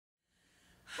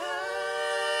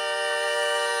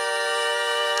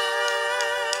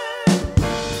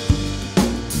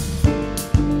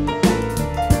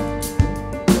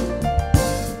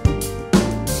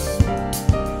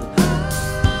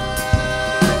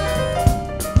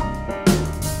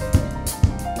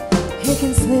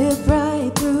can slip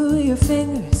right through your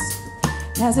fingers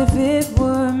as if it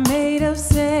were made of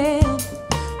sand.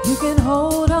 You can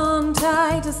hold on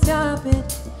tight to stop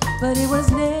it, but it was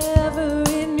never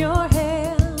in your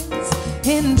hands.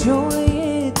 In joy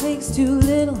it takes too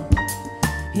little,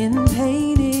 in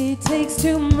pain it takes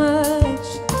too much.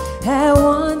 At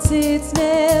once it's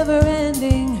never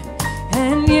ending,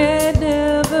 and yet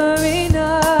never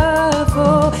enough.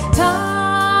 Oh, time,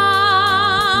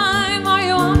 are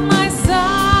you on my side?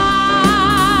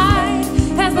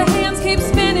 As the hands keep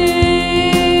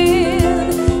spinning,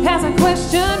 as I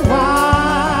question why.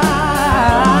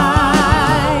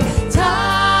 Time,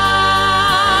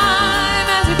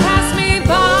 as you pass me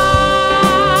by,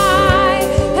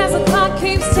 as the clock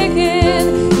keeps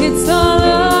ticking, it's all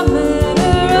a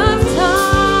matter of time.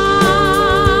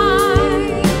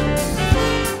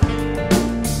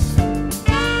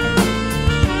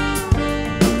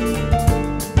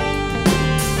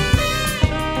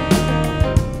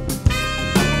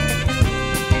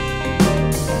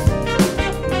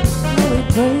 Oh, it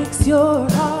breaks your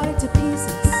heart to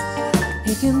pieces.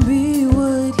 It can be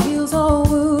what heals all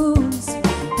wounds,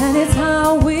 and it's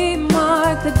how we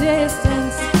mark the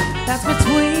distance that's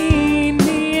between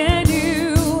me and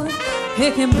you.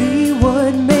 It can be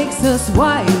what makes us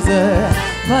wiser,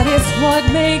 but it's what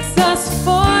makes us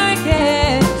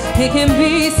forget. It can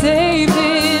be saved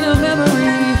in a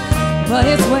memory, but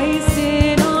it's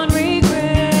wasted on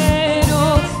regret.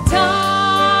 Oh, time,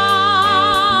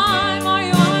 are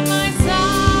you on my side?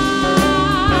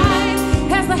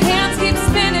 As the hands keep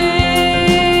spinning,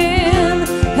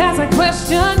 as I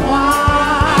question why.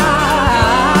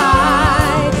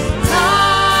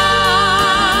 Time,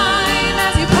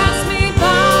 as you pass me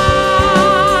by,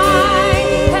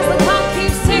 as the clock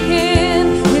keeps ticking,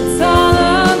 it's all a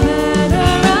matter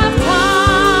of time.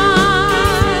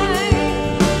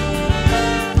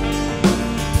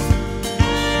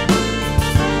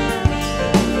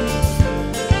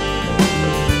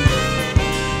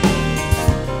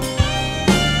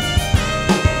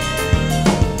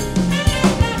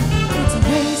 It's a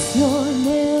race you're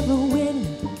never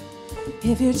winning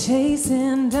if you're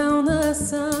chasing down the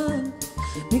sun,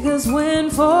 because when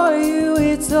for you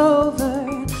it's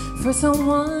over, for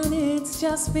someone it's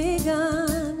just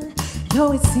begun.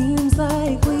 Though it seems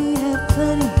like we have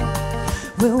plenty,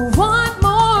 we'll want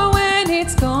more when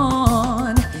it's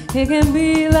gone. It can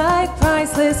be like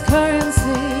priceless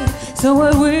currency, so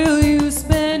what will you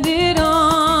spend it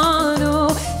on?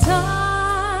 Oh,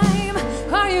 time,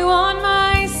 are you on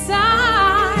my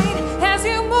side? As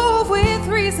you move with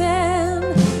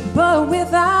reason, but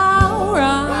without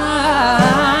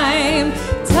rhyme.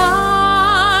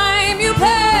 Time, you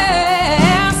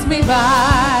pass me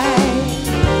by.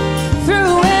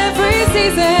 Through every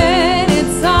season,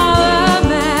 it's all a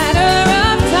matter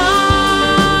of time.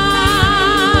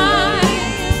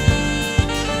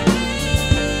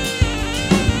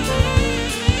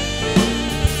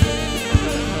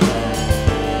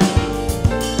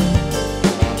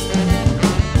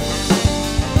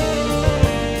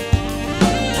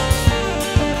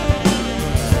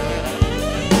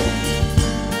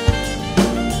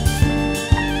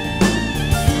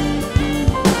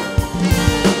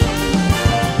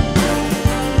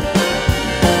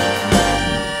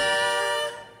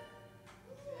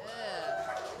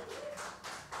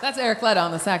 That's Eric Letta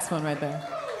on the saxophone right there.